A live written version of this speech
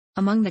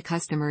Among the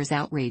customers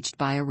outraged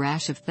by a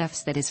rash of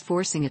thefts that is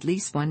forcing at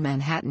least one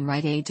Manhattan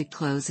Rite Aid to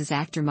close is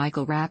actor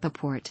Michael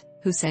Rapaport,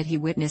 who said he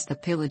witnessed the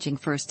pillaging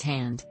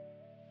firsthand.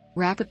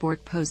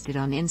 Rapaport posted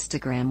on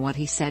Instagram what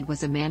he said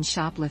was a man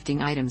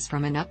shoplifting items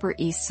from an Upper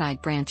East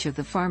Side branch of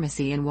the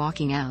pharmacy and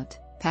walking out,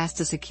 past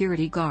a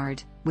security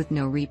guard, with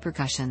no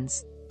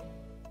repercussions.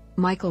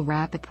 Michael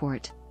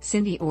Rapaport,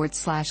 Cindy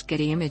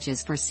Ord/Getty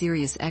Images for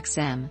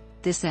SiriusXM,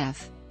 this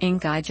F***ing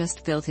guy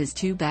just filled his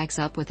 2 bags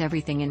up with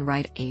everything in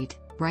Rite Aid,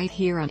 right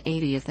here on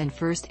 80th and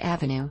 1st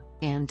Avenue,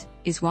 and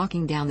is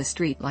walking down the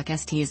street like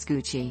ST is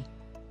Gucci.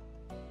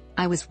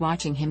 I was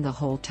watching him the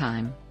whole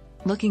time.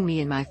 Looking me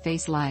in my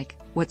face like,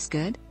 what's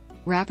good?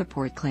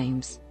 Rapaport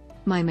claims.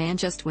 My man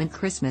just went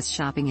Christmas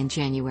shopping in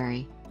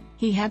January.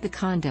 He had the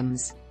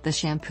condoms, the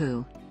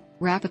shampoo.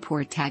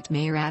 Rapaport tagged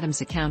Mayor Adams'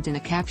 account in a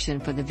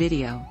caption for the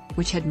video,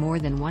 which had more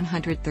than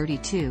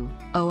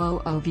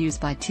 132,000 views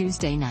by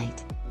Tuesday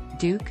night.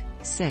 Duke,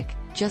 sick,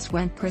 just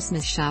went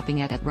Christmas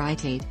shopping at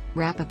Rite Aid,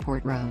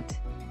 Rapaport wrote.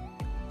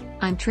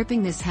 I'm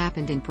tripping. This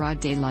happened in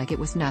broad day like it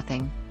was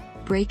nothing.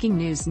 Breaking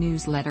news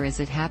newsletter as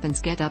it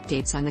happens. Get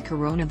updates on the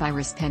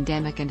coronavirus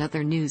pandemic and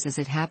other news as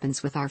it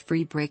happens with our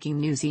free breaking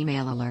news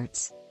email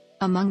alerts.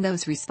 Among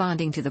those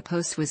responding to the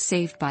post was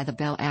Saved by the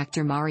Bell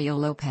actor Mario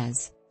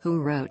Lopez,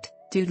 who wrote,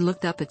 "Dude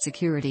looked up at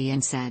security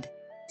and said,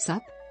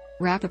 'Sup?'"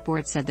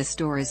 Rapaport said the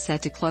store is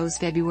set to close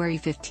February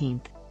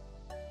 15th.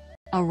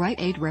 A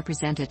Rite Aid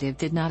representative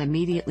did not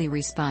immediately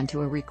respond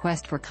to a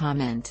request for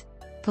comment.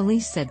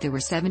 Police said there were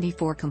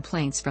 74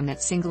 complaints from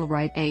that single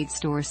Rite Aid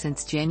store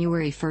since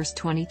January 1,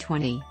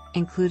 2020,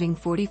 including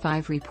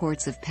 45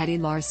 reports of petty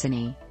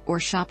larceny, or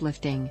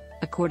shoplifting,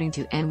 according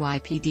to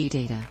NYPD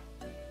data.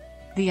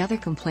 The other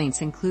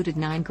complaints included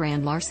 9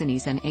 grand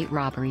larcenies and 8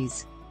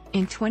 robberies.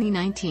 In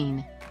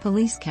 2019,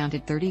 police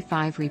counted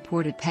 35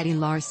 reported petty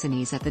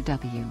larcenies at the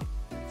W.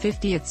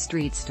 50th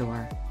Street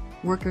store.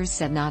 Workers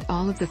said not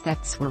all of the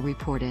thefts were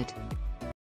reported.